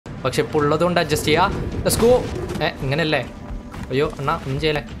പക്ഷെ ഇപ്പോൾ ഉള്ളതുകൊണ്ട് അഡ്ജസ്റ്റ് ചെയ്യാം. Let's go. ഇങ്ങനെയല്ലേ? അയ്യോ അണ്ണാ ഒന്നും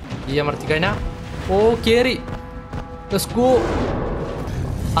ചെയ്യല്ലേ. ഈ അമർത്തി കഴിഞ്ഞാ ഓ കേറി. Let's go.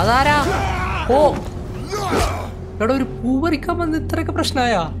 അതാരാ? ഓ എടാ ഒരു പൂ പറിക്കാൻ വന്ന് ഇത്രയൊക്കെ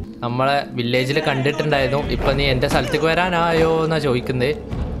പ്രശ്നമായ? നമ്മളെ വില്ലേജിൽ കണ്ടിട്ടുണ്ടായിരുന്നു. ഇപ്പൊ നീ എൻ്റെ സ്ഥലത്തേക്ക് വരാനായോ എന്നാ ചോദിക്കുന്നത്.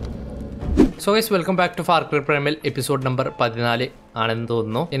 So guys welcome back to ഫാർക്രി Primal episode number 14 ആണെന്ന്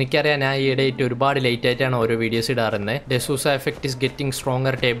തോന്നുന്നു. എനിക്കറിയാം ഞാൻ ഈയിടെയായിട്ട് ഒരുപാട് ലേറ്റ് ആയിട്ടാണ് ഓരോ videos ഇടാറുന്നത്. ഡെസൂസ effect is getting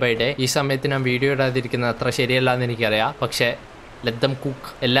stronger day by day. ഈ സമയത്ത് ഞാൻ വീഡിയോ ഇടാതിരിക്കുന്നത് അത്ര ശരിയല്ല എന്ന് എനിക്കറിയാം. പക്ഷേ ലെറ്റ് ദം കുക്ക്.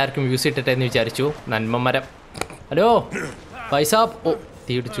 എല്ലാവർക്കും യൂസ് ഇട്ടിട്ടെ എന്ന് വിചാരിച്ചു. നന്മമരം. ഹലോ പൈസാബ്. ഓ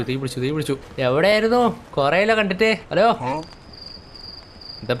തീ പിടിച്ചു. എവിടെയായിരുന്നു? കുറേയല്ലോ കണ്ടിട്ട്. ഹലോ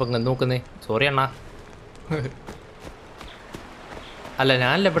എന്താ ഇപ്പം നോക്കുന്നേ? സോറി അണ്ണാ. അല്ല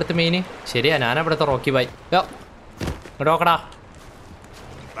ഞാനല്ല ഇവിടുത്തെ മെയിന്. ശരിയാ ഞാനാ ഇവിടുത്തെ റോക്കി ബായ്. നോക്കടാ.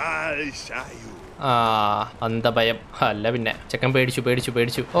 അന്ത ഭയം അല്ല പിന്നെ ചെക്കൻ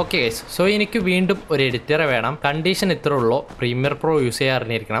പേടിച്ചു. ഓക്കെ ഗൈസ്, സോ എനിക്ക് വീണ്ടും ഒരു എഡിറ്ററെ വേണം. കണ്ടീഷൻ ഇത്രേ ഉള്ളൂ, പ്രീമിയർ പ്രോ യൂസ് ചെയ്യാൻ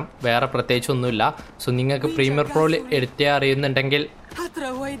അറിഞ്ഞിരിക്കണം. വേറെ പ്രത്യേകിച്ചൊന്നുമില്ല. സോ നിങ്ങൾക്ക് പ്രീമിയർ പ്രോയിൽ എഡിറ്റ് ചെയ്യാൻ അറിയുന്നുണ്ടെങ്കിൽ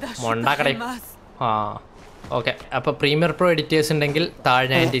മൊണ്ടാക്കടേ. ഓക്കെ, അപ്പോൾ പ്രീമിയർ പ്രോ എഡിറ്റേഴ്സ് ഉണ്ടെങ്കിൽ താഴെ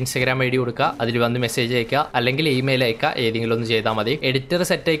ഞാൻ എൻ്റെ ഇൻസ്റ്റാഗ്രാം ഐ ഡി കൊടുക്കുക. അതിൽ വന്ന് മെസ്സേജ് അയക്കുക, അല്ലെങ്കിൽ ഇമെയിൽ അയക്കുക. ഏതെങ്കിലും ഒന്ന് ചെയ്താൽ മതി. എഡിറ്റർ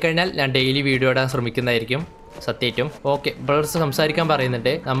സെറ്റ് ആയി കഴിഞ്ഞാൽ ഞാൻ ഡെയിലി വീഡിയോ ഇടാൻ ശ്രമിക്കുന്നതായിരിക്കും സത്യമായിട്ടും. ഓക്കെ, ബ്രദർസ് സംസാരിക്കാൻ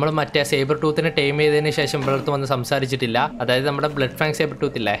പറയുന്നുണ്ട്. നമ്മൾ മറ്റേ സേബർ ടൂത്തിനെ ടൈം ചെയ്തതിന് ശേഷം ബ്രദർത്ത് വന്ന് സംസാരിച്ചിട്ടില്ല. അതായത് നമ്മുടെ ബ്ലഡ് ഫാങ് സേബർ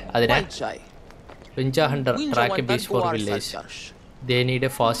ടൂത്ത് ഇല്ലേ, അതിനെ വിഞ്ച Hunter track beach four village. They need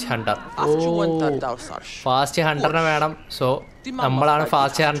A fast Hunter. Fast ഹണ്ടറിനെ വേണം. സോ നമ്മളാണ്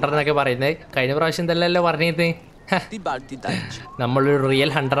ഫാസ്റ്റ് ഹണ്ടർ എന്നൊക്കെ പറയുന്നത്. കഴിഞ്ഞ പ്രാവശ്യം തന്നെയല്ലേ പറഞ്ഞത്. നമ്മളൊരു റിയൽ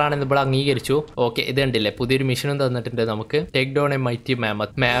ഹണ്ടറാണെന്ന് ഇവിടെ അംഗീകരിച്ചു. ഓക്കെ, ഇത് കണ്ടില്ലേ, പുതിയൊരു മിഷനും തന്നിട്ടുണ്ട് നമുക്ക്. Take down A mighty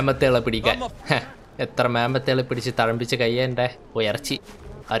mammoth. മാമത്തേളെ പിടിക്കാൻ. എത്ര മാമത്തേളെ പിടിച്ച് തഴമ്പിച്ച് കയ്യേൻ്റെ ഉയർച്ചി.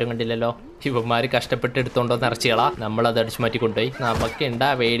 ആരും കണ്ടില്ലല്ലോ. ഇവന്മാർ കഷ്ടപ്പെട്ട് എടുത്തോണ്ടോന്ന് ഇറച്ചികളാ. നമ്മളത് അടിച്ചു മാറ്റി കൊണ്ടുപോയി. നമുക്ക് ഉണ്ടാ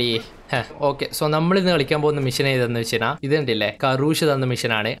വേടി. ഓക്കെ, സോ നമ്മൾ ഇന്ന് കളിക്കാൻ പോകുന്ന മിഷൻ ഏതെന്ന് വെച്ചാൽ ഇത് കണ്ടില്ലേ, കറൂഷ് തന്ന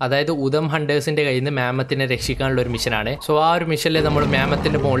മിഷനാണ്. അതായത് ഉദം ഹണ്ടേഴ്സിന്റെ കയ്യിൽ നിന്ന് മാമത്തിനെ രക്ഷിക്കാനുള്ള ഒരു മിഷനാണ്. സോ ആ ഒരു മിഷനിൽ നമ്മൾ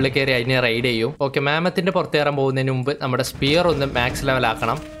മാമത്തിന്റെ മുകളിൽ കയറി അതിനെ റൈഡ് ചെയ്യും. ഓക്കെ, മാമത്തിന്റെ പുറത്തേറാൻ പോകുന്നതിന് മുമ്പ് നമ്മുടെ സ്പിയർ ഒന്ന് മാക്സ് ലെവൽ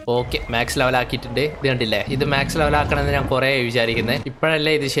ആക്കണം. ഓക്കെ, മാക്സ് ലെവൽ ആക്കിയിട്ടുണ്ട്. ഇത് കണ്ടില്ലേ, ഇത് മാക്സ് ലെവൽ ആക്കണമെന്ന് ഞാൻ കുറേ വിചാരിക്കുന്നത്.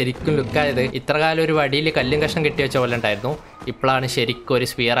 ഇപ്പോഴല്ലേ ഇത് ശരിക്കും ലുക്കായത്. ഇത്ര കാലം ഒരു വടിയിൽ കല്ലും കഷ്ണം കെട്ടി വെച്ച പോലെ ഉണ്ടായിരുന്നു. ഇപ്പോഴാണ് ശരിക്കും ഒരു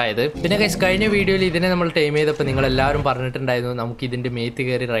സ്പിയർ ആയത്. പിന്നെ കഴിഞ്ഞ വീഡിയോയിൽ ഇതിനെ നമ്മൾ ടൈം ചെയ്തപ്പോൾ നിങ്ങൾ എല്ലാവരും പറഞ്ഞിട്ടുണ്ടായിരുന്നു നമുക്ക് ഇതിന്റെ മേത്ത്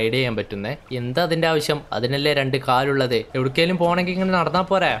കയറി റൈഡ് ചെയ്യാൻ പറ്റുന്നേ. എന്താ അതിന്റെ ആവശ്യം? അതിനല്ലേ 2 കാലുള്ളത്. എവിടേക്കെങ്കിലും പോകണമെങ്കിൽ ഇങ്ങനെ നടന്നാൽ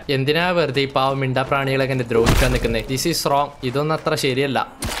പോരാ. എന്തിനാ വെറുതെ ഈ പാവം മിണ്ടാ പ്രാണികളൊക്കെ എന്നെ ദ്രോഹിക്കാൻ നിൽക്കുന്നത്? This is wrong. ഇതൊന്നും അത്ര ശരിയല്ല.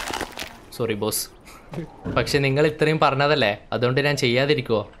 Sorry boss. പക്ഷെ നിങ്ങൾ ഇത്രയും പറഞ്ഞതല്ലേ, അതുകൊണ്ട് ഞാൻ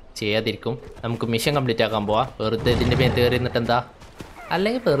ചെയ്യാതിരിക്കും. നമുക്ക് മിഷൻ കംപ്ലീറ്റ് ആക്കാൻ പോവാം. വെറുതെ ഇതിന്റെ മേത്ത് കയറി നിന്നിട്ട് എന്താ?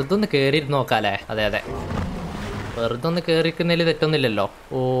 അല്ലെങ്കിൽ വെറുതെ ഒന്ന് കയറിയിരുന്ന് നോക്കാല്ലേ? അതെ വെറുതെ ഒന്ന് കയറിക്കുന്നതിൽ തെറ്റൊന്നുമില്ലല്ലോ.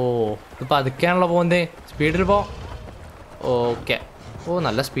 ഓ ഇപ്പം അതൊക്കെയാണല്ലോ പോകുന്നത്. സ്പീഡിൽ പോ. ഓക്കെ, ഓ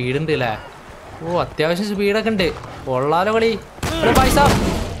നല്ല സ്പീഡുണ്ട് അല്ലേ? ഓ അത്യാവശ്യം സ്പീഡൊക്കെ ഉണ്ട്. കൊള്ളാലോ കളി. പൈസ.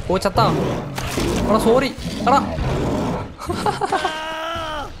 ഓ ചത്താ. എടാ സോറി എടാ.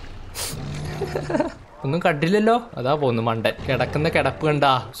 ഒന്നും കണ്ടില്ലല്ലോ. അതാ പോന്നു മണ്ടൻ. കിടക്കുന്ന കിടപ്പ്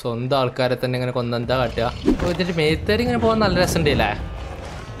കണ്ടാ. സ്വന്തം ആൾക്കാരെ തന്നെ ഇങ്ങനെ കൊന്നെന്താ കാട്ടുക. ഓ ഇതിൻ്റെ മേത്തേരി ഇങ്ങനെ പോകാൻ നല്ല രസമുണ്ട് അല്ലേ?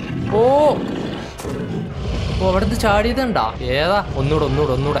 ഓ അവിടെ നിന്ന് ചാടിയതുണ്ടാ? ഏതാ?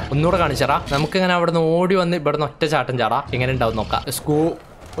 ഒന്നുകൂടെ കാണിച്ചറാ. നമുക്കിങ്ങനെ അവിടെ നിന്ന് ഓടി വന്ന് ഇവിടെ നിന്ന് ഒറ്റ ചാട്ടം ചാടാ. എങ്ങനെ ഉണ്ടാവും നോക്കാം. സ്കൂ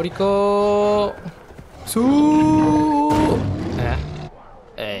ഓടിക്കോ.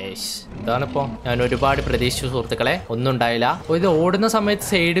 ഇതാണിപ്പോ ഞാൻ ഒരുപാട് പ്രതീക്ഷിച്ചു സുഹൃത്തുക്കളെ. ഒന്നും ഉണ്ടായില്ല. അപ്പോൾ ഇത് ഓടുന്ന സമയത്ത്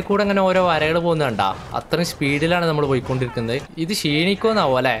സൈഡിൽ കൂടെ അങ്ങനെ ഓരോ വരകൾ പോകുന്നുണ്ടാ. അത്രയും സ്പീഡിലാണ് നമ്മൾ പോയിക്കൊണ്ടിരിക്കുന്നത്. ഇത്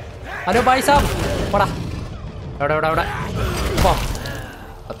ക്ഷീണിക്കോന്നാവോ അല്ലേ? ഹലോ പൈസ പോടാ. എവിടെ പോ.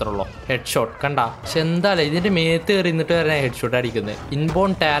 അത്ര ഉള്ളൂ. ഹെഡ് ഷോട്ട് കണ്ടാ. പക്ഷെ എന്താല്ലേ ഇതിന്റെ മേത്ത് കയറി നിന്നിട്ട് വരെ ഹെഡ് ഷോട്ട് അടിക്കുന്നത്. Inborn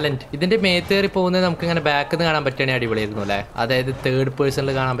talent. ഇതിന്റെ മേത്ത് കയറി പോകുന്നത് നമുക്ക് ഇങ്ങനെ ബാക്കിൽ നിന്ന് കാണാൻ പറ്റുകയാണെങ്കിൽ അടിപൊളിയായിരുന്നു അല്ലേ? അതായത് തേർഡ്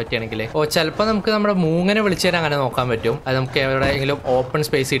പേഴ്സണിൽ കാണാൻ പറ്റുകയാണെങ്കിൽ. ഓ ചിലപ്പോൾ നമുക്ക് നമ്മുടെ മൂങ്ങനെ വിളിച്ചാൽ അങ്ങനെ നോക്കാൻ പറ്റും. അത് നമുക്ക് എവിടെയെങ്കിലും ഓപ്പൺ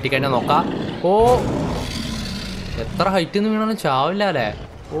സ്പേസ് കിട്ടിക്കഴിഞ്ഞാൽ നോക്കാം. ഓ എത്ര ഹൈറ്റ് നിന്ന് വീണാലും ചാവില്ല അല്ലേ?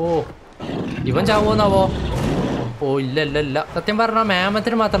 ഓ ഇവൻ ചാവുമെന്നാവോ? ഓ ഇല്ല. സത്യം പറഞ്ഞാൽ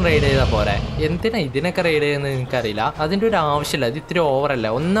മാമത്തിന് മാത്രം റൈഡ് ചെയ്താൽ പോരെ. എന്തിനാ ഇതിനൊക്കെ റൈഡ് ചെയ്യുന്നത് എനിക്കറിയില്ല. അതിൻ്റെ ഒരു ആവശ്യമില്ല. ഇത് ഇത്തിരി ഓവറല്ല.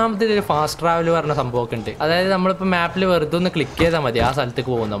 ഒന്നാമത്തെ ഒരു ഫാസ്റ്റ് ട്രാവൽ പറഞ്ഞ സംഭവമൊക്കെ ഉണ്ട്. അതായത് നമ്മളിപ്പോൾ മാപ്പിൽ വെറുതെ ഒന്ന് ക്ലിക്ക് ചെയ്താൽ മതി, ആ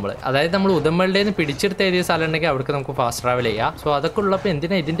സ്ഥലത്തേക്ക് പോകും നമ്മൾ. അതായത് നമ്മൾ ഉദമ്മളുടെ നിന്ന് പിടിച്ചെടുത്ത് എഴുതിയ സ്ഥലം ഉണ്ടെങ്കിൽ അവിടേക്ക് നമുക്ക് ഫാസ്റ്റ് ട്രാവൽ ചെയ്യാം. സോ അതൊക്കെ ഉള്ളപ്പോൾ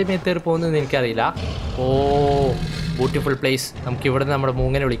എന്തിനാ ഇതിൻ്റെ മേത്ത് കയറി പോകുന്നതെന്ന് എനിക്കറിയില്ല. ഓ ബ്യൂട്ടിഫുൾ പ്ലേസ്. നമുക്ക് ഇവിടെ നമ്മുടെ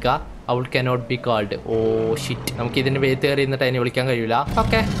മൂങ്ങനെ വിളിക്കാം. അവൾ cannot be called. Oh shit. നമുക്ക് ഇതിൻ്റെ മേത്ത് കയറി എന്നിട്ട് അതിനെ വിളിക്കാൻ കഴിയില്ല.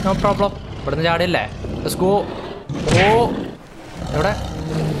 Okay no problem. ഇവിടെ നിന്ന് ചാടിയല്ലേ? Let's go. ഓ എവിടെ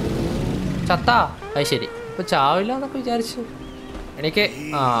ചത്താ? അത് ശരി. ഇപ്പൊ ചാവില്ല എന്നൊക്കെ വിചാരിച്ചു എനിക്ക്.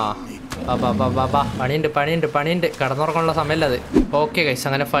 പണിയുണ്ട് കടന്നുറങ്ങാനുള്ള സമയമല്ല അത്. ഓക്കെ ഗൈസ്,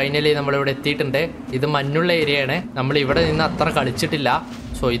 അങ്ങനെ ഫൈനലി നമ്മളിവിടെ എത്തിയിട്ടുണ്ട്. ഇത് മഞ്ഞുള്ള ഏരിയയാണ്. നമ്മൾ ഇവിടെ നിന്ന് അത്ര കളിച്ചിട്ടില്ല.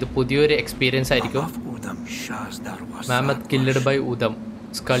 സോ ഇത് പുതിയൊരു എക്സ്പീരിയൻസ് ആയിരിക്കും. Mammoth killed by Udham,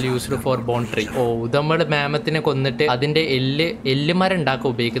 skull used for bone tree. ഉദമ്മൾ മാമത്തിനെ കൊന്നിട്ട് അതിന്റെ എല്ലുമരം ഉണ്ടാക്കാൻ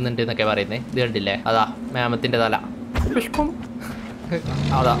ഉപയോഗിക്കുന്നുണ്ട് എന്നൊക്കെ പറയുന്നത്. ഇത് കണ്ടില്ലേ, അതാ മാമത്തിന്റെ തല.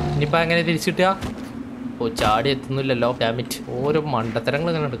 അതാ ഇനിയിപ്പോ എങ്ങനെ തിരിച്ചിട്ടുക? ചാടി എത്തുന്നില്ലല്ലോ. ഡാമിറ്റ്, ഓരോ മണ്ടത്തരങ്ങൾ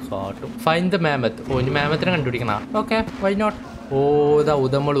ഇങ്ങനെ കാട്ടും. Find the mammoth. ഇനി മാമത്തിനെ കണ്ടുപിടിക്കണ. Okay, why not. ഇതാ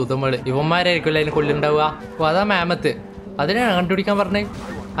ഉദമ്മള്. ഇവന്മാരായിരിക്കുമല്ലോ അതിന് കൊല്ലുണ്ടാവുക. അതാ മാമത്ത്. അതിനാണ് കണ്ടുപിടിക്കാൻ പറഞ്ഞേ.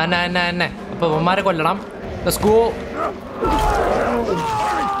 അന്നെ അപ്പൊ ഇവന്മാരെ കൊല്ലണം.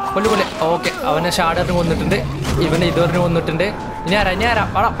 കൊല്ലെ. ഓക്കെ, അവനെ ഷാഡറിന് കൊന്നിട്ടുണ്ട്. ഇവനെ ഇതുവരെ കൊന്നിട്ടുണ്ട്. ഇനി ആരാ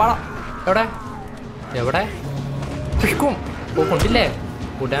പാടാ. എവിടെ കൊണ്ടില്ലേ?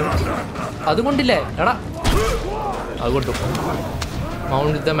 അത് കൊണ്ടില്ലേ? എടാ അത് കൊണ്ടു.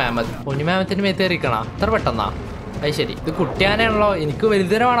 Mount the mammoth. പൊന്നി മാമത്തിന്റെ മേത്ത് കയറിക്കണ അത്ര പെട്ടെന്നാ? അത് ശരി, ഇത് കുട്ടിയാനാണല്ലോ. എനിക്ക്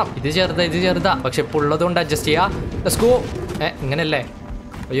വലുതിനെ വേണം. ഇത് ചെറുതാ. പക്ഷെ ഇപ്പോൾ ഉള്ളതുകൊണ്ട് അഡ്ജസ്റ്റ് ചെയ്യാ. ഇങ്ങനെയല്ലേ?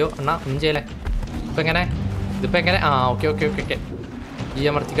 അയ്യോ അണ്ണാ ഒന്നും ചെയ്യലേ. ഇതിപ്പോ എങ്ങനെ? ഓക്കെ. ഈ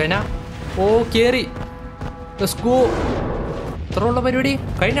അമർത്തി കഴിഞ്ഞാ കേറി. ഇത്ര ഉള്ള പരിപാടി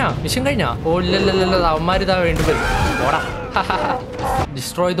കഴിഞ്ഞാ? മിഷൻ കഴിഞ്ഞാ? ഇല്ലല്ലോ, അവന്മാരിതാ വേണ്ടി വരും. ഓടാ.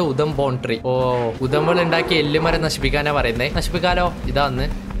 Destroy the Udham bone tree. ഉദമ്പൾ ഉണ്ടാക്കി എല്ലുമരം നശിപ്പിക്കാനാ പറയുന്നേ. നശിപ്പിക്കാലോ. ഇതാന്ന്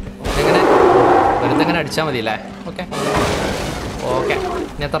എങ്ങനെ വെറുതെ എങ്ങനെ അടിച്ചാൽ മതിയല്ലേ? ഓക്കെ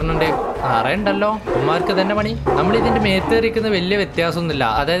ഇനി എത്രണ്ണുണ്ട്? അറിയണ്ടല്ലോ. ഉമ്മാർക്ക് തന്നെ പണി. നമ്മൾ ഇതിന്റെ മേത്തേറിക്കുന്ന വലിയ വ്യത്യാസമൊന്നുമില്ല.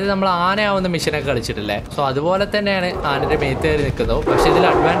 അതായത് നമ്മൾ ആനയാവുന്ന മിഷനൊക്കെ കളിച്ചിട്ടില്ലേ? സോ അതുപോലെ തന്നെയാണ് ആനയുടെ മേത്തേറി നിൽക്കുന്നത്. പക്ഷെ ഇതിൽ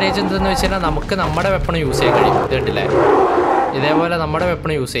അഡ്വാൻറ്റേജ് എന്തെന്ന് വെച്ചാൽ നമുക്ക് നമ്മുടെ വെപ്പൺ യൂസ് ചെയ്യാൻ കഴിയും. കേട്ടില്ലേ? ഇതേപോലെ നമ്മുടെ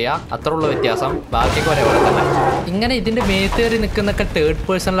വെപ്പൺ യൂസ് ചെയ്യാം. അത്ര ഉള്ള വ്യത്യാസം. ബാക്കിയൊക്കെ ഒരേപോലെ തന്നെ. ഇങ്ങനെ ഇതിന്റെ മേത്തേറി നിൽക്കുന്നൊക്കെ തേർഡ്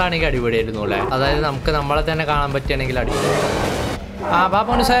പേഴ്സണിലാണെങ്കിൽ അടിപൊളിയായിരുന്നു അല്ലേ? അതായത് നമുക്ക് നമ്മളെ തന്നെ കാണാൻ പറ്റുകയാണെങ്കിൽ അടിപൊളി. ബാ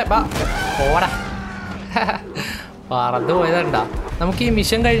പോണുസേ ബാ. ഓടാ. പറന്ന് പോയതാണ്ടാ. നമുക്ക് ഈ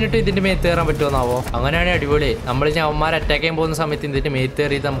മിഷൻ കഴിഞ്ഞിട്ട് ഇതിന്റെ മേത്തേറാൻ പറ്റുമെന്നാവോ? അങ്ങനെയാണെങ്കിൽ അടിപൊളി. നമ്മൾ അവന്മാരെ അറ്റാക്ക് ചെയ്യാൻ പോകുന്ന സമയത്ത് ഇതിന്റെ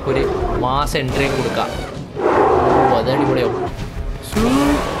മേത്തേറിയത് നമുക്കൊരു മാസ് എൻട്രി കൊടുക്കാം. അത് അടിപൊളിയാവും.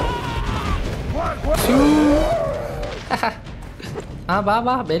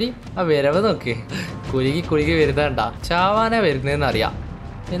 ബാ വരി. വരവ് നോക്ക്. കുലുക്കി വരുന്നതാണ്ടാ. ചാവാനാ വരുന്നതെന്ന് അറിയാം.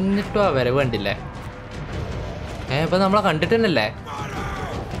 എന്നിട്ടും വരവ് കണ്ടില്ലേ? ഇപ്പൊ നമ്മളെ കണ്ടിട്ട് തന്നെയല്ലേ?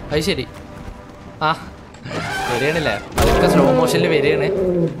 അത് ശരി. വരികയാണല്ലേ? അതൊക്കെ സ്ലോ മോഷനിൽ വരികയാണ്.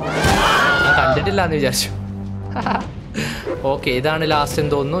 ഞാൻ കണ്ടിട്ടില്ലാന്ന് വിചാരിച്ചു. ഓക്കെ, ഇതാണ് ലാസ്റ്റ്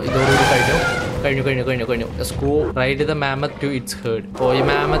എന്ന് തോന്നുന്നു. ഇതോടുകൂടി കഴിഞ്ഞു. Ride the mammoth to its heard. ഈ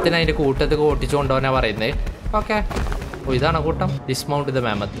മാമത്തിന് അതിന്റെ കൂട്ടത്തൊക്കെ ഓട്ടിച്ചു കൊണ്ടുപോകാനാ പറയുന്നത്. ഓക്കെ, ഇതാണ് കൂട്ടം. Dismount the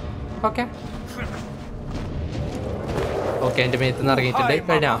mammoth. ഓക്കെ, എൻ്റെ മേത്ത് നിന്ന് ഇറങ്ങിയിട്ടുണ്ട്.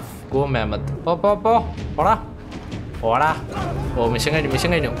 കഴിഞ്ഞാ? Go mammoth. ഓടാ. മിഷൻ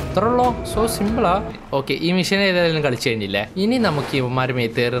കഴിഞ്ഞു. ഇത്ര ഉള്ളോ? സോ സിമ്പിളാ. ഓക്കെ, ഈ മിഷൻ ഏതായാലും കളിച്ചു കഴിഞ്ഞില്ലേ? ഇനി നമുക്ക് ഇവന്മാർ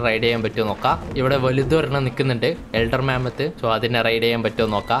മേത്തേറി റൈഡ് ചെയ്യാൻ പറ്റുമോ നോക്കാം. ഇവിടെ വലുതൊരെണ്ണം നിൽക്കുന്നുണ്ട്, എൽഡർ മാമത്ത്. സോ അതിനെ റൈഡ് ചെയ്യാൻ പറ്റുമോ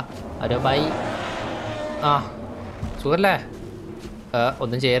നോക്കാം. അരോ ബൈ. സുഖല്ലേ?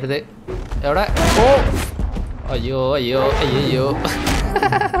 ഒന്നും ചെയ്യരുത്. എവിടെ? അയ്യോ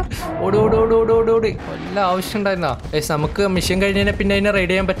ഓട്. വല്ല ആവശ്യം ഉണ്ടായിരുന്നോ? നമുക്ക് മിഷൻ കഴിഞ്ഞാൽ പിന്നെ അതിനെ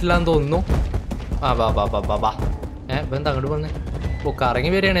റൈഡ് ചെയ്യാൻ പറ്റില്ല എന്ന് തോന്നുന്നു. ബാ. എന്താ അങ്ങോട്ട് വന്ന്? കറങ്ങി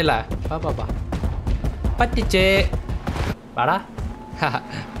വരികയാണല്ലേ? ബാ പറ്റിച്ചേ. വാടാ.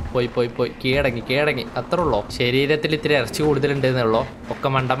 പോയി കീഴടങ്ങി. അത്ര ഉള്ളോ? ശരീരത്തിൽ ഇത്തിരി ഇറച്ചി കൂടുതലുണ്ടെന്നുള്ളോ? ഒക്കെ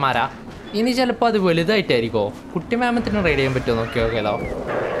മണ്ടന്മാരാ. ഇനി ചിലപ്പോൾ അത് വലുതായിട്ടായിരിക്കോ? കുട്ടി മാമത്തിന് റൈഡ് ചെയ്യാൻ പറ്റുമോ? നോക്കിയോക്കേലോ.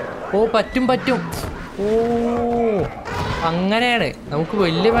 പറ്റും. അങ്ങനെയാണ്. നമുക്ക്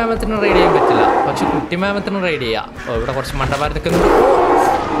വലിയ മാമത്തിന് റൈഡ് ചെയ്യാൻ പറ്റില്ല, പക്ഷെ കുട്ടി മാമത്തിന് റൈഡ് ചെയ്യാം. ഇവിടെ കുറച്ച് മണ്ടന്മാർ നിൽക്കുന്നുണ്ട്.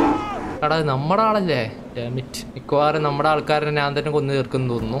 എടാ നമ്മുടെ ആളല്ലേ? മിക്കവാറും നമ്മുടെ ആൾക്കാരെ ഞാൻ തന്നെ കൊന്നു തീർക്കുന്നു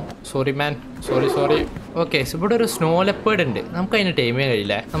തോന്നുന്നു. സോറി മാൻ, സോറി. ഓക്കെ, ഇവിടെ ഒരു സ്നോ ലെപ്പേർഡ് ഉണ്ട്. നമുക്ക് അതിനെ ടൈം ചെയ്യാൻ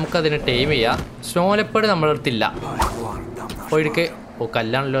കഴിയില്ലേ? നമുക്കതിനെ ടൈം ചെയ്യാം. സ്നോ ലെപ്പേർഡ് നമ്മുടെ അടുത്തില്ല. എടുക്ക്.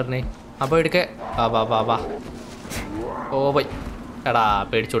 കല്ലാണല്ലോ പറഞ്ഞേ. അപ്പോൾ എടുക്ക്. വാ. പോയി. എടാ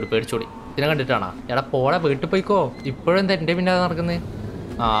പേടിച്ചോടി. ഇതിനെ കണ്ടിട്ടാണോ? എടാ പോടാ, വീട്ടിൽ പോയിക്കോ. ഇപ്പോഴും എന്താ എൻ്റെ പിന്നെ നടക്കുന്നത്?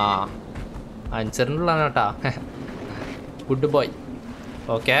 അഞ്ചറിനുള്ളതാണ് കേട്ടാ. Good boy.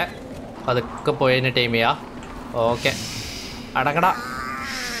 ഓക്കെ, അതൊക്കെ പോയതിനെ ടൈം ചെയ്യാം. ഓക്കെ, അടക്കടാ.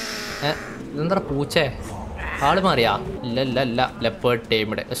 ഇതെന്താ പൂച്ചേ? ആള് മാറിയാ? ഇല്ല. ലെപ്പേർഡ്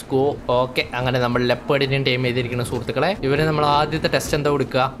ടൈമിടെ സ്കോ. ഓക്കെ, അങ്ങനെ നമ്മൾ ലെപ്പേർഡിനെയും ടൈം ചെയ്തിരിക്കുന്ന സുഹൃത്തുക്കളെ. ഇവരെ നമ്മൾ ആദ്യത്തെ ടെസ്റ്റ് എന്താ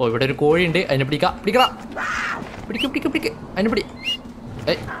കൊടുക്കുക? ഇവിടെ ഒരു കോഴിയുണ്ട്, അതിനെ പിടിക്കടാ. അതിനെ പിടി.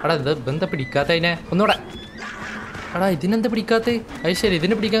 എടാ എന്താ പിടിക്കാത്ത? അതിനെ ഒന്നുകൂടെ. എടാ ഇതിനെന്താ പിടിക്കാത്ത? അത് ശരി,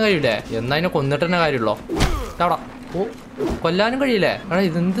 ഇതിനെ പിടിക്കാൻ കഴിയില്ലേ? എന്നാ അതിനെ കൊന്നിട്ട് തന്നെ കാര്യമുള്ളോ? കൊല്ലാനും കഴിയില്ലേ? എടാ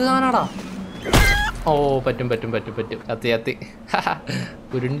ഇതെന്ത് സാധനടാ? ഓ പറ്റും പറ്റും പറ്റും പറ്റും കത്തി കത്തി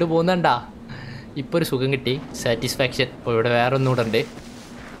ഉരുണ്ട് പോകുന്നുണ്ടാ. ഇപ്പോൾ ഒരു സുഖം കിട്ടി, സാറ്റിസ്ഫാക്ഷൻ. ഓ ഇവിടെ വേറെ ഒന്നുകൂടെ ഉണ്ട്.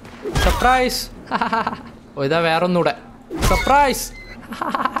 സർപ്രൈസ്. ഓ ഇതാ വേറെ ഒന്നുകൂടെ സർപ്രൈസ്.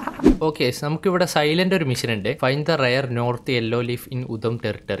 ഓക്കെ, നമുക്കിവിടെ സൈലന്റ് ഒരു മിഷൻ ഉണ്ട്. Find the rare north yellow leaf in Udham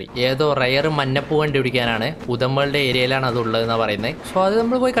territory. ഏതോ റയർ മഞ്ഞപ്പൂ കണ്ടുപിടിക്കാനാണ്. ഉദമ്മളുടെ ഏരിയയിലാണ് അത് ഉള്ളതെന്നാ പറയുന്നത്. സോ അത്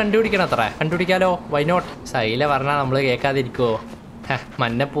നമ്മൾ പോയി കണ്ടുപിടിക്കണം. അത്ര കണ്ടുപിടിക്കാലോ, വൈ നോട്ട്. സൈല പറഞ്ഞാൽ നമ്മൾ കേൾക്കാതിരിക്കുമോ?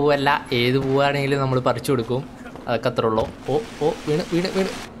 മഞ്ഞപ്പൂവല്ല, ഏത് പൂവാണെങ്കിലും നമ്മൾ പറിച്ചു കൊടുക്കും. അതൊക്കെ അത്ര ഉള്ളൂ. ഓ ഓ വീണ് വീണ്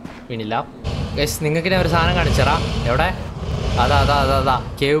വീണ് വീണില്ല. ഗൈസ് നിങ്ങൾക്ക് ഞാൻ ഒരു സാധനം കാണിച്ചറാ. എവിടെ? അതാ അതാ അതാ അതാ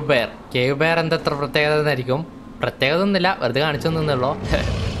കേവ് ബെയർ. കേവ് ബെയർ എന്തത്ര പ്രത്യേകത എന്നായിരിക്കും? പ്രത്യേകത ഒന്നുമില്ല, വെറുതെ കാണിച്ചു തന്നുള്ളൂ.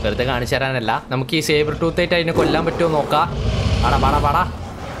 വെറുതെ കാണിച്ചു തരാനല്ല. നമുക്ക് ഈ സേബർ ടൂത്ത് ആയിട്ട് അതിനെ കൊല്ലാൻ പറ്റുമോ നോക്കാം. പാടാ പാടാ പാടാ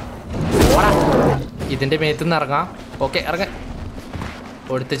ഓടാ. ഇതിൻ്റെ മേത്തുനിന്ന് ഇറങ്ങാം. ഓക്കെ ഇറങ്ങ.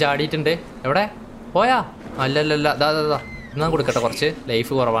 കൊടുത്ത് ചാടിയിട്ടുണ്ട്. എവിടെ പോയാ? അല്ലല്ലല്ല അതാ അതാ എന്നാ കൊടുക്കട്ടെ, കുറച്ച്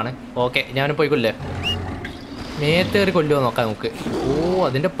ലൈഫ് കുറവാണ്. ഓക്കെ ഞാനും പോയി കൊല്ലേ. മേത്ത് കയറി കൊല്ലുമോ നോക്കാം നമുക്ക്. ഓ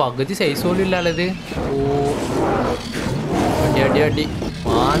അതിൻ്റെ പകുതി സൈസ് പോലും ഇല്ലാലോ ഇത്. ഓ അടി അടി അടി.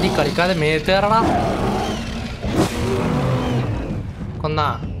 ആദ്യം കളിക്കാതെ മേത്ത് കയറടാ. കൊന്നാ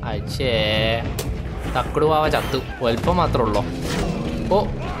അച്ഛേ. തക്കട് പാവ ചത്തു. വലുപ്പം മാത്രമേ ഉള്ളൂ. ഓ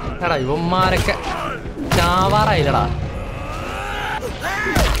എടാ ഇവന്മാരൊക്കെ ചാവാറായില്ലടാ.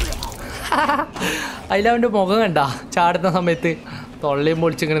 അതിലവൻ്റെ മുഖം കണ്ട ചാടുന്ന സമയത്ത് തൊള്ളയും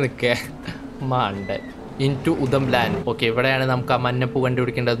പൊളിച്ചിങ്ങനെ നിൽക്കേ മാണ്ട. In to Udham land. Okay ഇവിടെയാണ് നമുക്ക് ആ മഞ്ഞപ്പൂ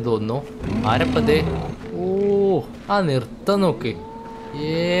കണ്ടുപിടിക്കേണ്ടതെന്ന് തോന്നുന്നു. ആരപ്പത്? ഓ ആ നൃത്തം നോക്ക്.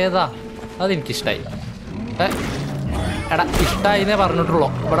 ഏതാ അതെനിക്കിഷ്ടമായി. എടാ ഇഷ്ടമായിന്നേ പറഞ്ഞിട്ടുള്ളൂ,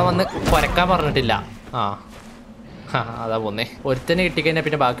 ഇവിടെ വന്ന് കുരക്കാൻ പറഞ്ഞിട്ടില്ല. ആ അതാ പോന്നേ. ഒരുത്തന്നെ കിട്ടിക്കഴിഞ്ഞാൽ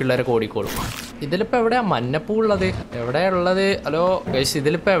പിന്നെ ബാക്കിയുള്ളവരെ ഓടിക്കോളും. ഇതിലിപ്പോൾ എവിടെയാ മഞ്ഞപ്പൂ ഉള്ളത്? എവിടെയാ ഉള്ളത്? ഹലോ ഗൈസ്,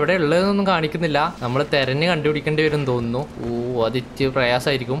 ഇതിലിപ്പോൾ എവിടെ ഉള്ളതെന്നൊന്നും കാണിക്കുന്നില്ല. നമ്മൾ തിരഞ്ഞ് കണ്ടുപിടിക്കേണ്ടി വരും തോന്നുന്നു. ഓ അതിറ്റ്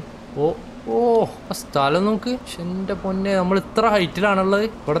പ്രയാസമായിരിക്കും. ഓ ഓ ആ സ്ഥലം നോക്ക്. എൻ്റെ പൊന്നെ, നമ്മൾ ഇത്ര ഹൈറ്റിലാണുള്ളത്.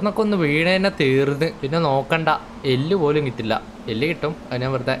 ഇവിടെ നിന്നൊക്കെ ഒന്ന് വീണേനെ തീർന്ന്. പിന്നെ നോക്കണ്ട, എല്ല് പോലും കിട്ടില്ല. എല്ല് കിട്ടും, അത്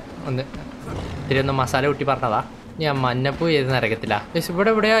ഞാൻ വെറുതെ ഒന്ന് ഇത്തിരി ഒന്ന് മസാല കൂട്ടി പറഞ്ഞതാ. ഞാൻ മഞ്ഞപ്പൂ ചെയ്ത് നരകത്തില്ല. ഗൈസ് ഇവിടെ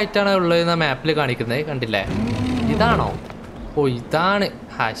എവിടെയായിട്ടാണ് ഉള്ളതെന്ന മാപ്പിൽ കാണിക്കുന്നത്, കണ്ടില്ലേ? ഇതാണോ? ഓ ഇതാണ്.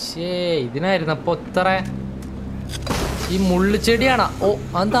 ഹശേ ഇതിനായിരുന്നു അപ്പോൾ ഇത്ര. ഈ മുള്ളുചെടിയാണോ? ഓ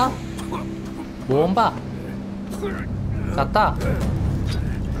എന്താ ബോംബാ? കത്താ?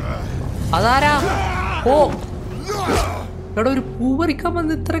 അതാരാ? ഓ എടാ ഒരു പൂ പറിക്കാൻ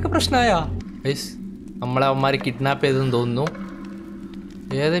വന്ന് ഇത്രയൊക്കെ പ്രശ്നമായാ? ഗൈസ് നമ്മളെ അവന്മാർ കിഡ്നാപ്പ് ചെയ്തെന്ന് തോന്നുന്നു.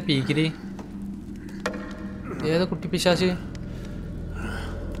 ഏതാ പീക്കിരി? ഏതാ കുട്ടി പിശാച്?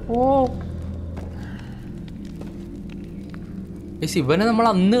 ഓ ഇവനെ നമ്മൾ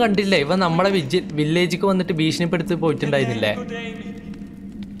അന്ന് കണ്ടില്ലേ? ഇവൻ നമ്മളെ വില്ലേജിക്ക് വന്നിട്ട് ഭീഷണിപ്പെടുത്തി പോയിട്ടുണ്ടായിരുന്നില്ലേ?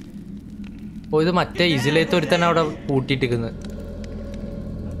 ഓ ഇത് മറ്റേ ഇസിലേത്ത് ഒരുത്തന്നെ അവിടെ പൂട്ടിയിട്ടിരിക്കുന്നത്.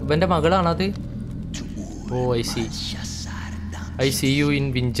 ഇവന്റെ മകളാണത്. ഓ I C you in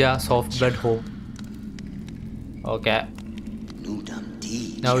വിഞ്ച soft blood home. Okay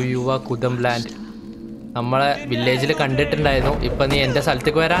now you are കുദം land. നമ്മളെ വില്ലേജിൽ കണ്ടിട്ടുണ്ടായിരുന്നു. ഇപ്പം നീ എൻ്റെ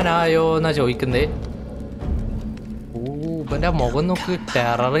സ്ഥലത്തേക്ക് വരാനായോ എന്നാ ചോദിക്കുന്നത്. ഓ ഇവൻ്റെ മുഖം നോക്ക്,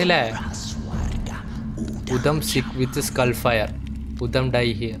 ടെററില്ലേ? ഉദം സിക്ക് വിത്ത് skull fire. Udham dye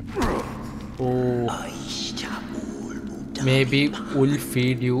here. Oh maybe will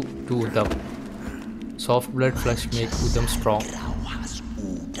feed you to Udam. Soft blood flesh make Udam strong.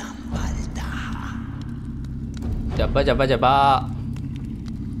 Jabba jabba jabba.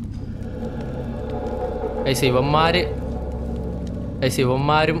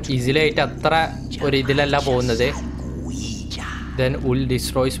 ഇവന്മാരും ഈസിലായിട്ട് അത്ര ഒരു ഇതിലല്ല പോകുന്നത്. Then will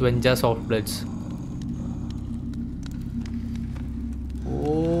destroys Venja soft bloods.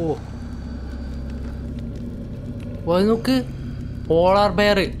 ഓ നോക്ക്, പോളാർ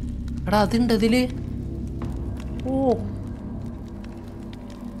ബെയർ. എടാ അതുണ്ട് അതില്. ഓ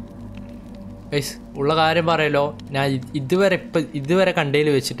ഗൈസ് ഉള്ള കാര്യം പറയല്ലോ, ഞാൻ ഇതുവരെ കണ്ടതിൽ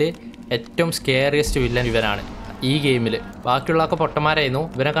വെച്ചിട്ട് ഏറ്റവും സ്കെയറിയസ്റ്റ് വില്ലൻ ഇവനാണ് ഈ ഗെയിമിൽ. ബാക്കിയുള്ളതൊക്കെ പൊട്ടന്മാരായിരുന്നു.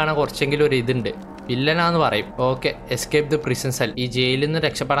 ഇവനെ കാണാൻ കുറച്ചെങ്കിലും ഒരു ഇതുണ്ട്. വില്ലനാന്ന് പറയും. Okay escape the prison cell. ഈ ജയിലിൽ നിന്ന്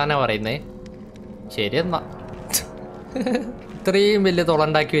രക്ഷപ്പെടാനാണ് പറയുന്നത്. ശരി എന്നാ. ഇത്രയും വലിയ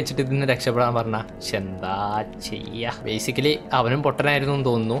തുളണ്ടാക്കി വെച്ചിട്ട് ഇതിന്ന് രക്ഷപ്പെടാൻ പറഞ്ഞാൽ എന്താ ചെയ്യുക? ബേസിക്കലി അവനും പൊട്ടനായിരുന്നു എന്ന്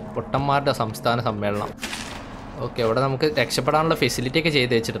തോന്നുന്നു. പൊട്ടന്മാരുടെ സംസ്ഥാന സമ്മേളനം. ഓക്കെ ഇവിടെ നമുക്ക് രക്ഷപ്പെടാനുള്ള ഫെസിലിറ്റി ഒക്കെ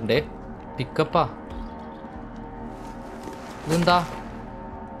ചെയ്ത് വെച്ചിട്ടുണ്ട്. പിക്കപ്പാ ഇതെന്താ?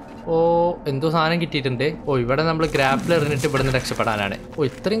 ഓ എന്തോ സാധനം കിട്ടിയിട്ടുണ്ട്. ഓ ഇവിടെ നമ്മൾ ഗ്രാപ്പിൽ എറിഞ്ഞിട്ട് ഇവിടെ നിന്ന് രക്ഷപ്പെടാനാണ്. ഓ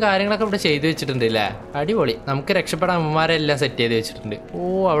ഇത്രയും കാര്യങ്ങളൊക്കെ ഇവിടെ ചെയ്ത് വെച്ചിട്ടുണ്ട് അല്ലേ? അടിപൊളി. നമുക്ക് രക്ഷപ്പെടാൻ അമ്മമാരെല്ലാം സെറ്റ് ചെയ്ത് വെച്ചിട്ടുണ്ട്. ഓ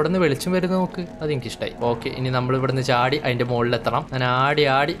അവിടെ നിന്ന് വെളിച്ചം വരുന്ന നോക്ക്, അതെനിക്കിഷ്ടമായി. ഓക്കെ ഇനി നമ്മൾ ഇവിടെ നിന്ന് ചാടി അതിൻ്റെ മുകളിലെത്തണം. ഞാൻ ആടി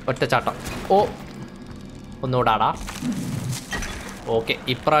ആടി ഒറ്റച്ചാട്ടം. ഓ ഒന്നുകൂടെ ആടാ. ഓക്കെ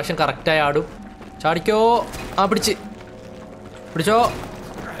ഇപ്രാവശ്യം കറക്റ്റായി ആടും. ചാടിക്കോ. ആ പിടിച്ചോ.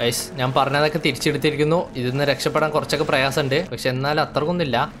 ഗൈസ് ഞാൻ പറഞ്ഞതൊക്കെ തിരിച്ചെടുത്തിരിക്കുന്നു. ഇതിന്ന് രക്ഷപ്പെടാൻ കുറച്ചൊക്കെ പ്രയാസമുണ്ട്, പക്ഷെ എന്നാലും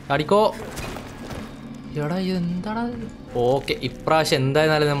അത്രക്കൊന്നുമില്ല. ചാടിക്കോ. എടാ എന്താടാ. ഓക്കെ, ഇപ്രാവശ്യം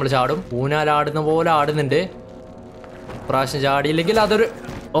എന്തായിരുന്നാലും നമ്മൾ ചാടും. ഊനാലാടുന്ന പോലെ ആടുന്നുണ്ട്. ഇപ്രാവശ്യം ചാടിയില്ലെങ്കിൽ അതൊരു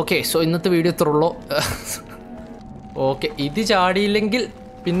ഓക്കെ. സോ ഇന്നത്തെ വീഡിയോ ഇത്ര ഉള്ളൂ. ഓക്കെ, ഇത് ചാടിയില്ലെങ്കിൽ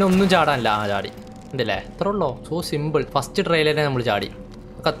പിന്നെ ഒന്നും ചാടാനില്ല. ചാടി ഉണ്ടല്ലേ, ഇത്ര ഉള്ളൂ. So simple. ഫസ്റ്റ് ട്രയലിനെ നമ്മൾ ചാടി,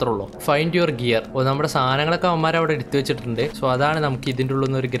 അത്ര ഉള്ളൂ. Find your gear. നമ്മുടെ സാധനങ്ങളൊക്കെ അവന്മാർ അവിടെ എടുത്തു വെച്ചിട്ടുണ്ട്. സോ അതാണ് നമുക്ക് ഇതിൻ്റെ ഉള്ളിൽ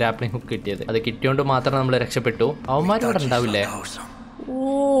നിന്ന് ഒരു ഗ്രാപ്ലിംഗ് ഹുക്ക് കിട്ടിയത്. അത് കിട്ടിയോണ്ട് മാത്രം നമ്മൾ രക്ഷപ്പെട്ടു. അവന്മാർ അവിടെ ഉണ്ടാവില്ലേ? ഓ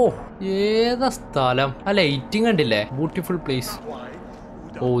ഏതാ സ്ഥലം. ആ ലൈറ്റിംഗ് കണ്ടില്ലേ? Beautiful place.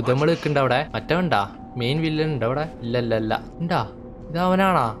 ഓ ഇത് നമ്മൾ നിൽക്കണ്ട അവിടെ. മറ്റവണ്ടാ മെയിൻ വില്ലൻ ഉണ്ട് അവിടെ? ഇല്ല ഉണ്ടാ. ഇത്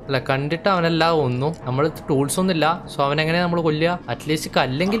അവനാണാ? അല്ല, കണ്ടിട്ട് അവനല്ല ഒന്നും. നമ്മൾ ടൂൾസ് ഒന്നും ഇല്ല. സോ അവനെങ്ങനെ നമ്മൾ കൊല്ലുക? അറ്റ്ലീസ്റ്റ്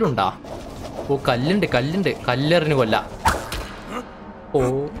കല്ലെങ്കിലും ഉണ്ടാ. ഓ കല്ലുണ്ട്. കല്ലെറിഞ്ഞ് കൊല്ല.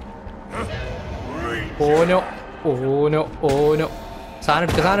 ഓനോ സാധനം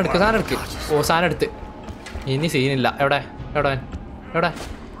എടുക്ക്. ഓ സാധനം എടുത്ത്. ഇനി സീനില്ല. എവിടെ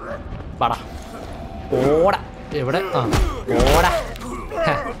പാടാ. ഓടാ. എവിടെ? ഓടാ.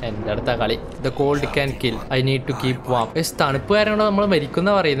 എൻ്റെ അടുത്ത കളി. The called can kill. I need to keep warm. തണുപ്പ് കാരണം നമ്മൾ മരിക്കുന്ന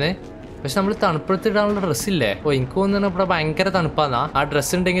പറയുന്നത്. പക്ഷെ നമ്മൾ തണുപ്പെടുത്തിടാനുള്ള ഡ്രസ്സില്ലേ? എനിക്ക് തോന്നുന്നു ഇവിടെ ഭയങ്കര തണുപ്പാന്നാ. ആ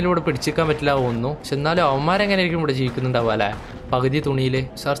ഡ്രസ്സ് ഉണ്ടെങ്കിലും ഇവിടെ പിടിച്ചിരിക്കാൻ പറ്റില്ല തോന്നുന്നു. പക്ഷെ എന്നാലും അവന്മാരെങ്ങനെയായിരിക്കും ഇവിടെ ജീവിക്കുന്നുണ്ടാവുക അല്ലേ? പകുതി തുണിയിൽ.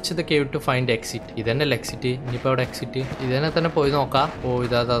 Search the cave to find exit. ഇതന്നെയല്ലേ exit? ഇനിയിപ്പോൾ അവിടെ എക്സിറ്റ് ഇതന്നെ തന്നെ പോയി നോക്കാം. ഓ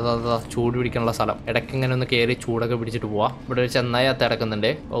ഇതാ ചൂട് പിടിക്കാനുള്ള സ്ഥലം. ഇടയ്ക്ക് ഇങ്ങനെ ഒന്ന് കയറി ചൂടൊക്കെ പിടിച്ചിട്ട് പോവാം. ഇവിടെ ഒരു ചെന്നായി അത്ത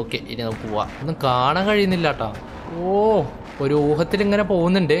കിടക്കുന്നുണ്ട്. ഓക്കെ, ഇനി നമുക്ക് പോവാം. ഒന്നും കാണാൻ കഴിയുന്നില്ല കേട്ടോ. ഓ ഒരു ഊഹത്തിൽ ഇങ്ങനെ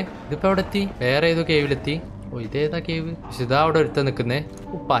പോകുന്നുണ്ട്. ഇതിപ്പോൾ എവിടെ എത്തി? വേറെ ഏതോ കേവിലെത്തി. ഓ ഇതേതാ കേവ്? പക്ഷെ ഇതാ അവിടെ എടുത്ത് നിൽക്കുന്നേ.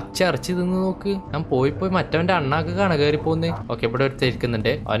 പച്ച ഇറച്ചി തിന്ന് നോക്ക്. ഞാൻ പോയി മറ്റവന്റെ അണ്ണാക്ക് കാണാൻ കയറി പോകുന്നേ. ഓക്കെ, ഇവിടെ എടുത്ത്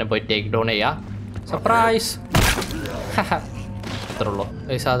ഇരിക്കുന്നുണ്ട്. അവനെ പോയി ടേക്ക് ഡൗൺ ചെയ്യാം. സർപ്രൈസ്. അത്രേ ഉള്ളൂ.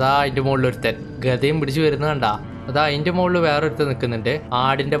 അതാ അതിന്റെ മുകളിൽ ഒരുത്തൻ ഗതയും പിടിച്ച് വരുന്ന കണ്ടാ. അതാ അതിന്റെ മുകളിൽ വേറെ ഒരുത്തൻ നിൽക്കുന്നുണ്ട്.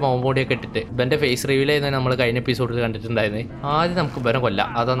 ആടിന്റെ മോമ്പോടിയൊക്കെ ഇട്ടിട്ട്. ഇവന്റെ ഫേസ് റിവീൽ ചെയ്യുന്നത് നമ്മൾ കഴിഞ്ഞ എപ്പിസോഡിൽ കണ്ടിട്ടുണ്ടായിരുന്നു. ആദ്യം നമുക്ക് ഇവനെ കൊല്ലാം.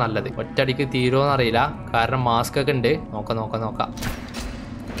 അതാ നല്ലത്. ഒറ്റയടിക്ക് തീരുമോന്ന് അറിയില്ല, കാരണം മാസ്ക് ഒക്കെ ഉണ്ട്. നോക്കാം.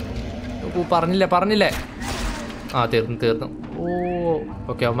 പറഞ്ഞില്ലേ. ആ തീർന്നു. ഓ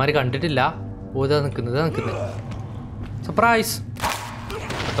ഓക്കെ, അവന്മാര് കണ്ടിട്ടില്ല. ഓ ഇതാ നിൽക്കുന്നത്. സർപ്രൈസ്.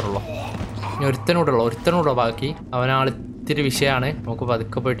 അത്ര ഉള്ളൂ. ഇനി ഒരുത്തനൂടുള്ളൂ ബാക്കി. അവനാളിത്തിരി വിഷയമാണ്. നമുക്ക്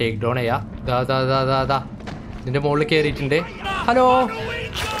പതുക്കെ പോയി ടേക്ക് ഡൗൺ ചെയ്യാം. ദാ ഇതിന്റെ മുകളിൽ കയറിയിട്ടുണ്ട്. ഹലോ.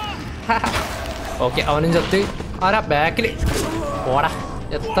 ഓക്കെ, അവനും ചത്ത്. ആരാ ബാക്കിൽ? ഓടാ.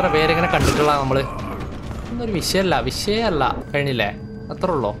 എത്ര പേരിങ്ങനെ കണ്ടിട്ടുള്ള നമ്മള്. ഒന്നൊരു വിഷയമല്ല. കഴിഞ്ഞില്ലേ? അത്ര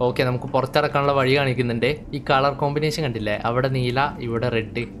ഉള്ളൂ. ഓക്കെ, നമുക്ക് പുറത്തിറക്കാനുള്ള വഴി കാണിക്കുന്നുണ്ട്. ഈ കളർ കോമ്പിനേഷൻ കണ്ടില്ലേ? അവിടെ നീല, ഇവിടെ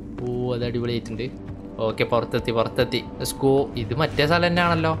റെഡ്. ഓ അത് അടിപൊളിയായിട്ടുണ്ട്. ഓക്കെ, പുറത്തെത്തി. സ്കോ ഇത് മറ്റേ സ്ഥലം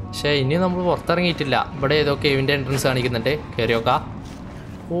തന്നെയാണല്ലോ. പക്ഷെ ഇനി നമ്മൾ പുറത്തിറങ്ങിയിട്ടില്ല. ഇവിടെ ഏതോ കേവിന്റെ എൻട്രൻസ് കാണിക്കുന്നുണ്ട്. കയറി നോക്കാം.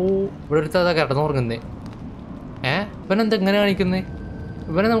 ഓ ഇവിടെ അടുത്ത് അതാ കിടന്നുറങ്ങുന്നത്. ഇവനെന്താ ഇങ്ങനെ കാണിക്കുന്നത്?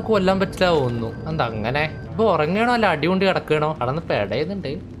 ഇവനെ നമുക്ക് കൊല്ലാൻ പറ്റില്ല തോന്നുന്നു. എന്താ അങ്ങനെ? ഇപ്പൊ ഉറങ്ങണോ അല്ല അടി കൊണ്ട് കിടക്കണോ? കടന്ന്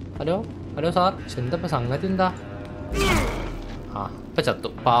പെടയുന്നുണ്ട്. Hello sir. എന്താ സംഗതി എന്താ? ഇപ്പൊ ചത്തു.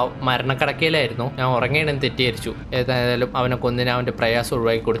 മരണക്കിടക്കയിലായിരുന്നു. ഞാൻ ഉറങ്ങേണെന്ന് തെറ്റിദ്ധരിച്ചു. ഏതായാലും അവനെ കൊന്നിന് അവന്റെ പ്രയാസം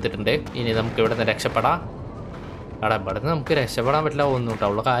ഒഴിവാക്കി കൊടുത്തിട്ടുണ്ട്. ഇനി നമുക്ക് ഇവിടെ നിന്ന് രക്ഷപ്പെടാം. ഇവിടെ നിന്ന് നമുക്ക് രക്ഷപ്പെടാൻ പറ്റില്ല തോന്നുന്നു കേട്ടോ.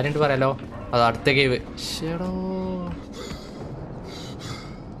 ഉള്ള കാര്യം പറയാലോ. അത് അടുത്ത കേവ്. ശേടോ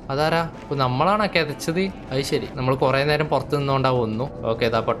അതാരാ? നമ്മളാണോ കിതച്ചത്? അത് ശരി, നമ്മൾ കുറെ നേരം പുറത്ത് നിന്നോണ്ടാ ഒന്നു. ഓക്കെ,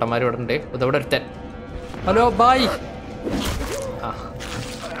 ഇതാ പൊട്ടന്മാർ ഇവിടെ ഉണ്ട്. ഇതവിടെ ഒരുത്തൻ. Hello bye.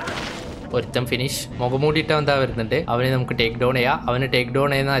 ഒരുത്തൻ ഫിനിഷ്. മുഖമൂടിയിട്ട് എന്താ വരുന്നുണ്ട്. അവനെ നമുക്ക് ടേക്ക് ഡൗൺ ചെയ്യാം. അവന് ടേക്ക് ഡൗൺ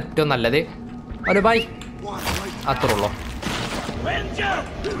ചെയ്യുന്ന ഏറ്റവും നല്ലത്. Hello bye. അത്രേ ഉള്ളൂ.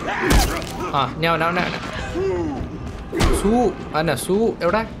 ഞാൻ സൂ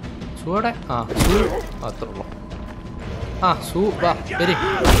എവിടെ? അത്രേ ഉള്ളൂ. സൂ വാ വരി.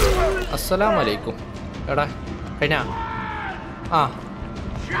 അസ്സലാമു അലൈക്കും. എടാ കഴിഞ്ഞ?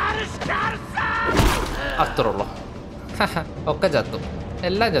 അത്രേ ഉള്ളൂ. ഒക്കെ ചത്തു.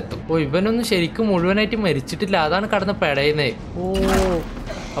 എല്ലാം ചത്തു. ഓ ഇവനൊന്നും ശരിക്കും മുഴുവനായിട്ട് മരിച്ചിട്ടില്ല. അതാണ് കടന്ന് പെടയുന്നത്. ഓ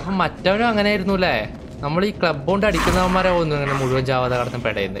അപ്പം മറ്റവനും അങ്ങനെ ആയിരുന്നു അല്ലേ? നമ്മൾ ഈ ക്ലബ് കൊണ്ട് അടിക്കുന്നവന്മാരെ ഒന്നും ഇങ്ങനെ മുഴുവൻ ചാവാതെ കടന്ന്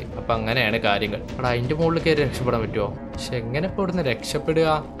പെടയുന്നത്. അപ്പം അങ്ങനെയാണ് കാര്യങ്ങൾ. എടാ അതിൻ്റെ മുകളിൽ കയറി രക്ഷപ്പെടാൻ പറ്റുമോ? പക്ഷെ എങ്ങനെ ഇപ്പോൾ ഇവിടുന്ന് രക്ഷപ്പെടുക?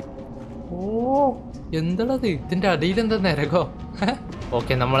 ഓ എന്താണത്? ഇതിന്റെ അടിയിൽ എന്താ നരകോ?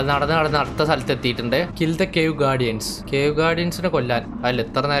 ഓക്കെ, നമ്മൾ നടന്ന് അടുത്ത സ്ഥലത്ത് എത്തിയിട്ടുണ്ട്. കിൽ ദ കേവ് ഗാർഡിയൻസിനെ കൊല്ലാൻ. അതിൽ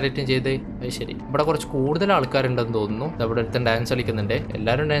എത്ര നേരമായിട്ടും ചെയ്ത്? അത് ശരി, ഇവിടെ കുറച്ച് കൂടുതൽ ആൾക്കാരുണ്ടെന്ന് തോന്നുന്നു. ഇവിടെ ഒരുത്തൻ ഡാൻസ് കളിക്കുന്നുണ്ട്.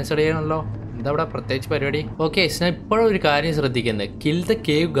 എല്ലാവരും ഡാൻസ് കളിയാണല്ലോ. എന്താ ഇവിടെ പ്രത്യേകിച്ച് പരിപാടി? ഓക്കെ, ഞാൻ ഇപ്പോഴും ഒരു കാര്യം ശ്രദ്ധിക്കുന്നത്. കിൽ ദ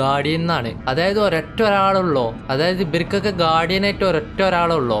കേവ് ഗാർഡിയൻ എന്നാണ്. അതായത് ഒരൊറ്റ ഒരാളുള്ളോ? അതായത് ഇവർക്കൊക്കെ ഗാർഡിയനായിട്ട് ഒരൊറ്റ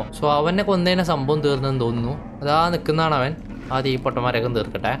ഒരാളുള്ളോ? സോ അവനെ കൊന്നതിനെ സംഭവം തീർന്നെന്ന് തോന്നുന്നു. അതാ നിൽക്കുന്നതാണ് അവൻ. ആദ്യം ഈ പൊട്ടന്മാരൊക്കെ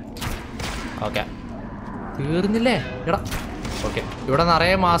തീർക്കട്ടെ. ഓക്കെ, തീർന്നില്ലേ? എടാ ഓക്കെ ഇവിടെ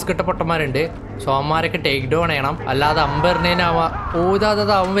നിറയെ മാസ്ക് ഇട്ട പൊട്ടന്മാരുണ്ട്. സോ അവന്മാരൊക്കെ ടേക്ക് ഡൗൺ ചെയ്യണം. അല്ലാതെ അമ്പറിനേനാവാ. ഓ ഇതാ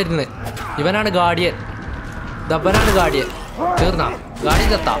അവൻ വരുന്നത്. ഇവനാണ് ഗാർഡിയൻ. ദബനാണ് ഗാർഡിയൻ. തീർന്നാ ഗാർഡിയൻ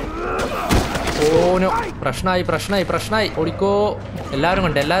ചത്താ. ഓനോ പ്രശ്നമായി ഓടിക്കോ. എല്ലാവരും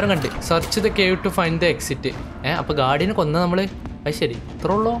കണ്ട് search the cave to find the exit. അപ്പോൾ ഗാർഡിയനെ കൊന്ന നമ്മൾ. അത് ശരി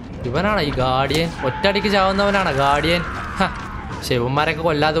ഇത്രേ ഉള്ളൂ. ഇവനാണ് ഈ ഗാർഡിയൻ. ഒറ്റയടിക്ക് ചാവുന്നവനാണ് ഗാർഡിയൻ. ശിവന്മാരൊക്കെ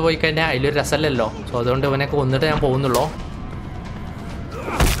കൊല്ലാതെ പോയി കഴിഞ്ഞാൽ അതിലൊരു രസമല്ലല്ലോ. സോ അതുകൊണ്ട് ഇവനൊക്കെ കൊന്നിട്ട് ഞാൻ പോകുന്നുള്ളൂ.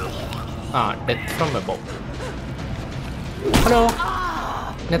 Death from above. ഹലോ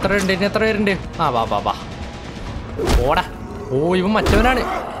ഇനി എത്ര പേരുണ്ട്? വാ ഓടാ. ഓ ഇവൻ മറ്റവനാണ്.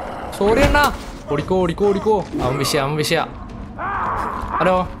 സോറി അണ്ണാ. ഓടിക്കോ. അവൻ വിഷയ.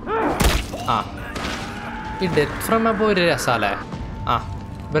 ഹലോ ഈ ഡെത്ത് ഫ്രം എബോവ് ഒരു രസാലേ.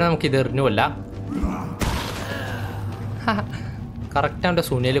 ഇവനെ നമുക്ക് ഇത് എറിഞ്ഞുമല്ല. കറക്റ്റ് അവൻ്റെ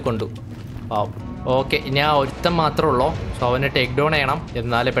സുനിയിൽ കൊണ്ടു. ഓക്കെ ഇനി ആ ഒരുത്തൻ മാത്രമേ ഉള്ളൂ. സോ അവനെ ടേക്ക് ഡൗൺ ചെയ്യണം.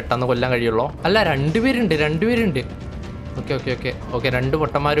 എന്നാലേ പെട്ടെന്ന് കൊല്ലാൻ കഴിയുള്ളൂ. അല്ല രണ്ടുപേരുണ്ട്. ഓക്കെ 2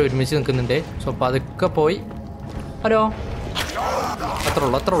 പൊട്ടന്മാർ ഒരുമിച്ച് നിൽക്കുന്നുണ്ട്. സോ അപ്പോൾ അതൊക്കെ പോയി. ഹലോ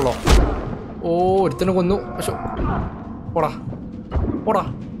അത്ര ഉള്ളോ. ഓ ഒരുത്തനെ കൊന്നു. പക്ഷെ പോടാ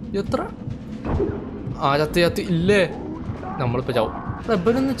എത്ര ചത്ത് ഇല്ലേ. നമ്മളിപ്പോൾ ചാവും.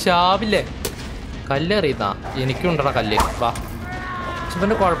 ഇവനൊന്നും ചാവില്ലേ. കല്ലെറിയുന്നാ. എനിക്കുണ്ടടാ കല്ല്. വാ.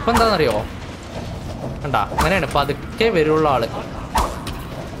 ഇവൻ്റെ കുഴപ്പം എന്താണെന്നറിയോ? കണ്ടാ അങ്ങനെയാണ്. പതുക്കെ വരുള്ള ആള്.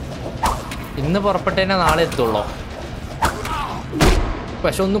 ഇന്ന് പുറപ്പെട്ടേനെ നാളെ എത്തുള്ളൂ.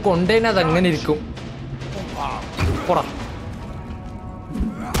 പക്ഷെ ഒന്ന് കൊണ്ടുതന്നെ അതങ്ങനെ ഇരിക്കും. പോടാ.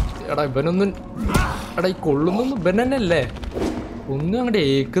 എടാ ഇവനൊന്നും ഈ കൊള്ളുന്നൊന്നും ഇവൻ തന്നെ അല്ലേ. ഒന്നും അങ്ങോട്ട്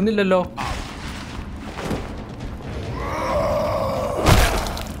ഏക്കുന്നില്ലല്ലോ.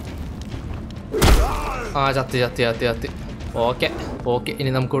 ചത്തി. ഓക്കെ ഇനി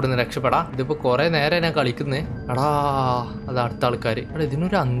നമുക്ക് ഇവിടെ നിന്ന് രക്ഷപ്പെടാം. ഇതിപ്പോൾ കുറേ നേരം ഞാൻ കളിക്കുന്നേ. എടാ അത് അടുത്ത ആൾക്കാർ. എടാ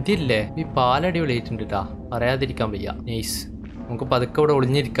ഇതിനൊരു അന്ത്യല്ലേ. ഈ പാലടി വിളിയിട്ടുണ്ട് കേട്ടാ. പറയാതിരിക്കാൻ വയ്യ. നൈസ്. നമുക്ക് പതുക്കെ ഇവിടെ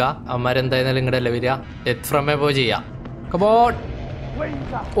ഒളിഞ്ഞിരിക്കാം. അമ്മമാരെന്തായാലും ഇങ്ങോട്ട് അല്ലേ വരിക. ഡെത്ത് ഫ്രം എബോവ് ചെയ്യാം. കമോൺ.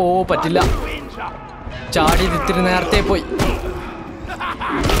 ഓ പറ്റില്ല. ചാടി ഇത്തിരി നേരത്തെ പോയി.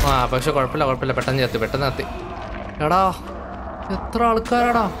 പക്ഷെ കുഴപ്പമില്ല. പെട്ടെന്ന് ചത്ത്. എടാ എത്ര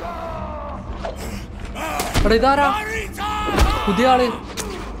ആൾക്കാരാടാ. എടാ ഇതാരാ പുതിയ ആള്.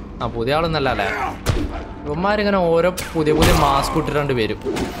 പുതിയ ആളൊന്നല്ല അല്ലേ. ഇവന്മാരിങ്ങനെ ഓരോ പുതിയ മാസ്ക് ഇട്ടിട്ടുണ്ട് വരും.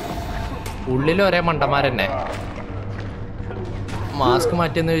 ഉള്ളിൽ ഒരേ മണ്ടന്മാരെന്നെ. മാസ്ക്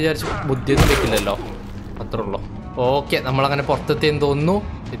മാറ്റിയെന്ന് വിചാരിച്ച് ബുദ്ധിയൊന്നും വെക്കില്ലല്ലോ. അത്രേ ഉള്ളൂ. ഓക്കെ നമ്മളങ്ങനെ പുറത്തെത്തിയെന്ന് തോന്നുന്നു.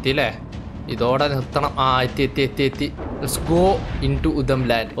 എത്തിയില്ലേ. ഇതോടെ നിർത്തണം. എത്തി. Let's go in to Udham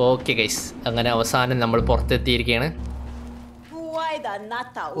land. Okay guys അങ്ങനെ അവസാനം നമ്മൾ പുറത്തെത്തിയിരിക്കുകയാണ്.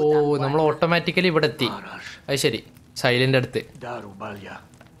 ഓ നമ്മൾ ഓട്ടോമാറ്റിക്കലി ഇവിടെ എത്തി. അത് ശരി സൈലന്റ് അടുത്ത്.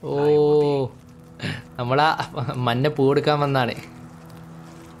 ഓ നമ്മളാ മഞ്ഞ പൂ എടുക്കാൻ വന്നാണ്.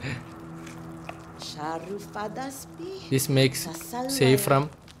 This makes safe from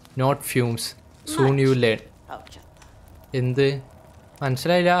not fumes. Soon you learn. എന്ത്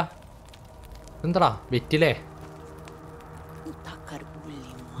മനസ്സിലായില്ല. എന്താടാ വെറ്റിലേ.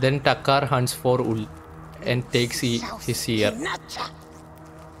 Then Takkar hunts for wool and takes his ear.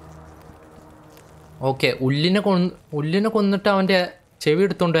 Okay ഉല്ലിനെ കൊന്നിട്ട് അവൻ്റെ ചെവി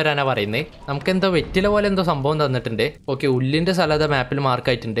എടുത്തുകൊണ്ട് വരാനാണ് പറയുന്നത്. നമുക്കെന്തോ വെറ്റില പോലെ എന്തോ സംഭവം തന്നിട്ടുണ്ട്. ഓക്കെ ഉല്ലിൻ്റെ സ്ഥലത്ത് മാപ്പിൽ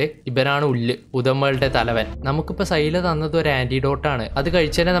മാർക്കായിട്ടുണ്ട്. ഇവനാണ് ഉദമ്മകളുടെ തലവൻ. നമുക്കിപ്പോൾ സൈല തന്നത് ഒരു ആൻറ്റിഡോട്ടാണ്. അത്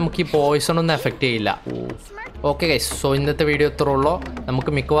കഴിച്ചാൽ നമുക്ക് ഈ പോയിസൺ ഒന്നും എഫക്റ്റ് ചെയ്യില്ല. ഓക്കെ ഗൈസ് സോ ഇന്നത്തെ വീഡിയോ ഇത്ര ഉള്ളൂ.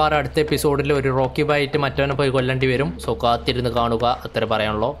 നമുക്ക് മിക്കവാറും അടുത്ത എപ്പിസോഡിൽ ഒരു റോക്കി ബായിട്ട് മറ്റവനെ പോയി കൊല്ലേണ്ടി വരും. സോ കാത്തിരുന്ന് കാണുക അത്ര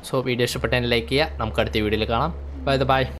പറയാനുള്ളൂ. സോ വീഡിയോ ഇഷ്ടപ്പെട്ടതിന് ലൈക്ക് ചെയ്യുക. നമുക്ക് അടുത്ത വീഡിയോയിൽ കാണാം. ബൈ.